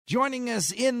Joining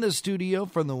us in the studio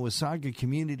from the Wasaga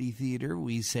Community Theater,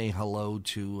 we say hello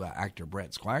to actor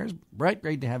Brett Squires. Brett,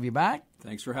 great to have you back.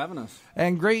 Thanks for having us.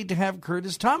 And great to have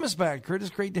Curtis Thomas back. Curtis,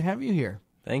 great to have you here.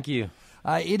 Thank you.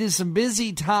 It is some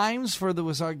busy times for the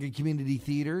Wasaga Community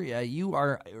Theater. You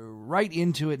are right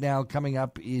into it now. Coming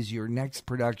up is your next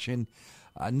production,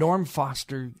 Norm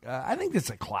Foster. I think that's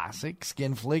a classic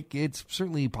skin flick. It's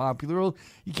certainly popular.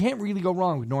 You can't really go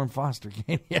wrong with Norm Foster,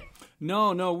 can you?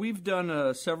 No, we've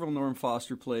done several Norm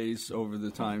Foster plays over the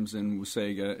times in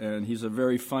Wasaga, and he's a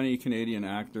very funny Canadian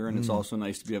actor, and it's also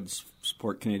nice to be able to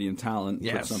support Canadian talent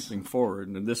and put something forward.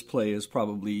 And this play is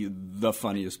probably the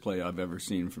funniest play I've ever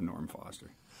seen from Norm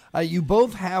Foster. You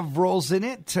both have roles in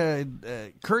it.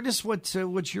 Curtis,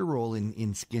 what's your role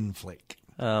in Skin Flick?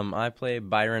 I play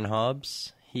Byron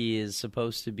Hobbs. He is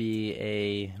supposed to be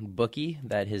a bookie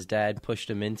that his dad pushed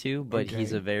him into, but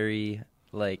he's a very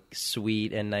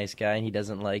sweet and nice guy, and he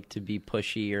doesn't like to be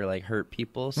pushy or hurt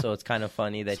people. So it's kind of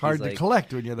funny that it's hard to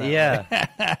collect when you're that way.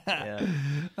 Yeah.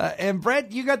 And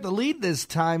Brett, you got the lead this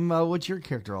time. What's your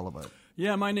character all about?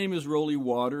 Yeah, my name is Rolly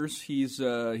Waters. He's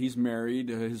married.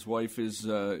 His wife is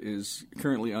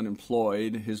currently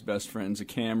unemployed. His best friend's a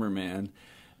cameraman.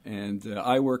 And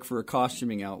I work for a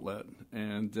costuming outlet.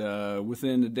 And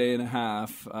within a day and a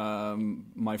half,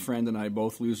 my friend and I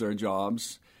both lose our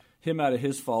jobs. Him out of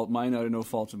his fault, mine out of no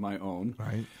fault of my own.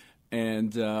 Right.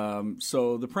 And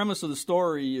so the premise of the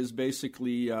story is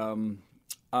basically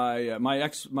my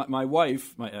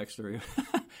wife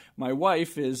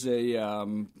is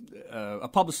a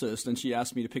publicist, and she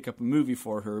asked me to pick up a movie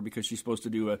for her because she's supposed to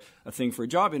do a thing for a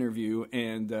job interview,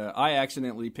 and I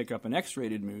accidentally pick up an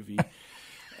X-rated movie.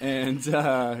 And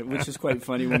which is quite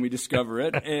funny when we discover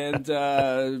it. And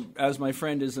as my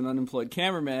friend is an unemployed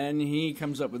cameraman, he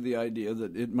comes up with the idea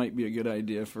that it might be a good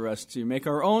idea for us to make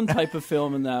our own type of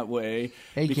film in that way,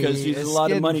 because there's a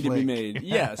lot of money to be made.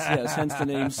 Yes, hence the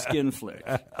name Skin Flick.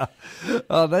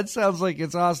 Oh, that sounds like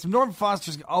it's awesome. Norm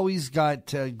Foster's always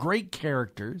got great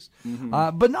characters,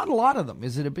 but not a lot of them.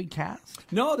 Is it a big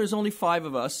cast? No, there's only 5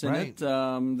 of us in it.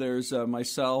 There's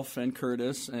myself and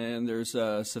Curtis, and there's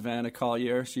Savannah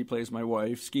Collier. She plays my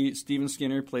wife. Stephen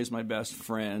Skinner plays my best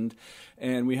friend.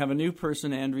 And we have a new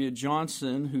person, Andrea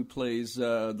Johnson, who plays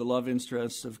the love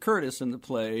interest of Curtis in the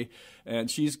play, and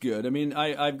she's good. I mean,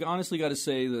 I've honestly got to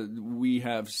say that we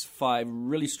have 5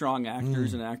 really strong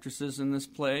actors and actresses in this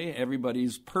play.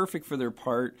 Everybody's perfect for their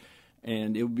part,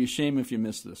 and it would be a shame if you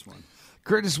missed this one.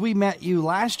 Curtis, we met you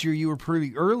last year. You were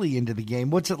pretty early into the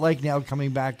game. What's it like now coming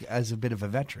back as a bit of a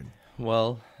veteran?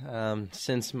 Well,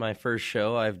 since my first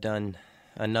show, I've done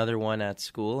another one at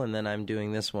school, and then I'm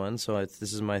doing this one. So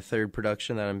this is my 3rd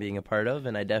production that I'm being a part of,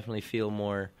 and I definitely feel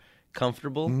more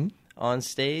comfortable on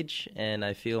stage, and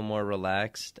I feel more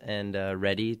relaxed and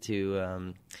ready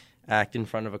to act in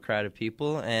front of a crowd of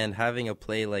people. And having a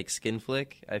play like Skin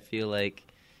Flick, I feel like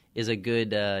is a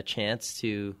good chance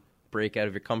to break out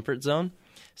of your comfort zone.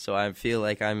 So I feel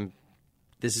like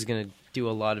this is going to do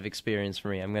a lot of experience for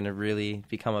me. I'm going to really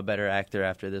become a better actor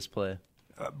after this play.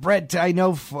 Brett, I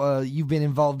know you've been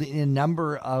involved in a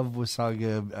number of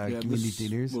Wasaga community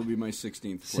theaters. This will be my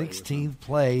 16th play. 16th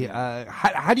play.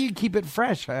 How do you keep it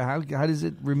fresh? How does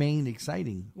it remain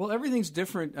exciting? Well, everything's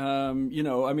different.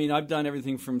 I've done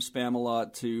everything from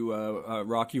Spam-A-Lot to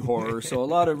Rocky Horror, so a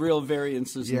lot of real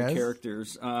variances in the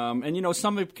characters. Some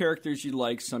of the characters you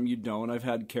like, some you don't. I've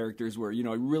had characters where,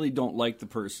 I really don't like the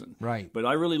person. Right. But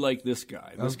I really like this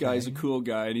guy. This guy's a cool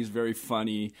guy, and he's very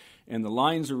funny, and the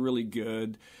lines are really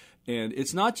good. And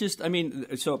it's not just,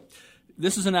 so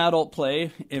this is an adult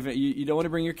play. If you don't want to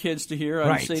bring your kids to here,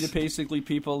 I would say to basically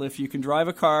people, if you can drive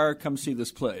a car, come see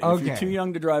this play. If you're too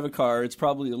young to drive a car, it's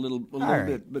probably a little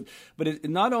bit. But it,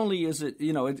 not only is it,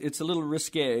 it's a little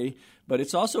risque, but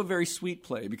it's also a very sweet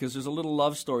play because there's a little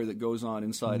love story that goes on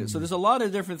inside it. So there's a lot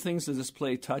of different things that this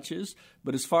play touches.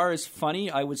 But as far as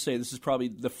funny, I would say this is probably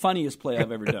the funniest play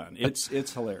I've ever done.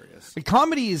 It's hilarious. The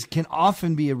comedies can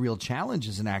often be a real challenge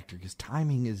as an actor because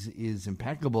timing is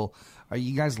impeccable. Are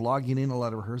you guys logging in a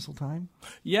lot of rehearsal time?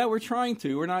 Yeah, we're trying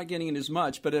to. We're not getting in as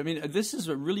much. But, this is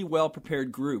a really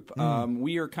well-prepared group.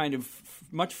 We are kind of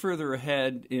much further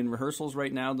ahead in rehearsals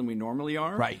right now than we normally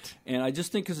are. Right. And I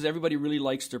just think because everybody really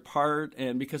likes their part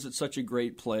and because it's such a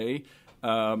great play,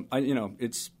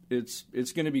 it's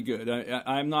going to be good.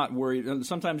 I'm not worried.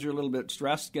 Sometimes you're a little bit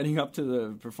stressed getting up to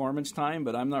the performance time,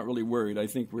 but I'm not really worried. I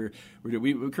think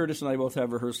Curtis and I both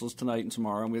have rehearsals tonight and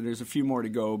tomorrow. There's a few more to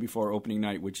go before opening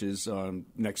night, which is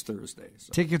next Thursday.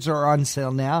 So. Tickets are on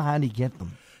sale now. How do you get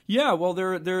them? Yeah, well,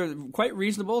 they're quite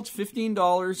reasonable. It's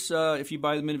 $15 if you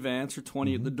buy them in advance, or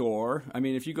 $20 at the door. I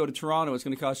mean, if you go to Toronto, it's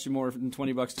going to cost you more than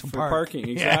 $20 for parking.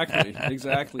 Exactly,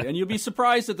 exactly. And you'll be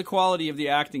surprised at the quality of the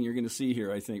acting you're going to see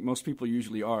here. I think most people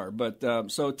usually are. But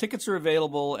so tickets are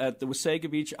available at the Wasaga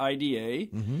Beach IDA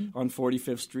on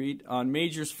 45th Street, on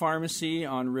Major's Pharmacy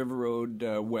on River Road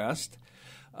West.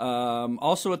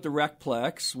 Also at the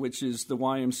Recplex, which is the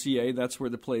YMCA. That's where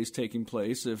the play is taking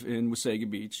place in Wasaga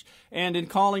Beach. And in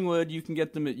Collingwood, you can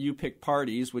get them at You Pick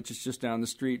Parties, which is just down the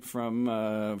street from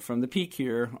the Peak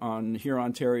here on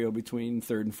Ontario, between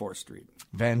 3rd and 4th Street.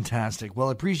 Fantastic. Well,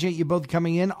 I appreciate you both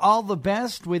coming in. All the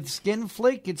best with Skin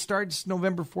Flick. It starts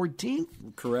November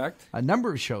 14th. Correct. A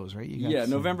number of shows, right?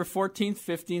 November 14th,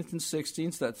 15th, and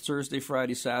 16th. That's Thursday,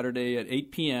 Friday, Saturday at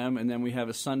 8 p.m. And then we have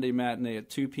a Sunday matinee at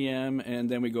 2 p.m. And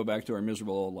then we go back to our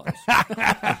miserable old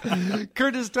lives.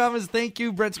 Curtis Thomas, thank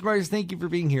you. Brett Squires, thank you for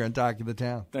being here on Talk of the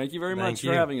Town. Thank you very much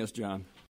for having us, John.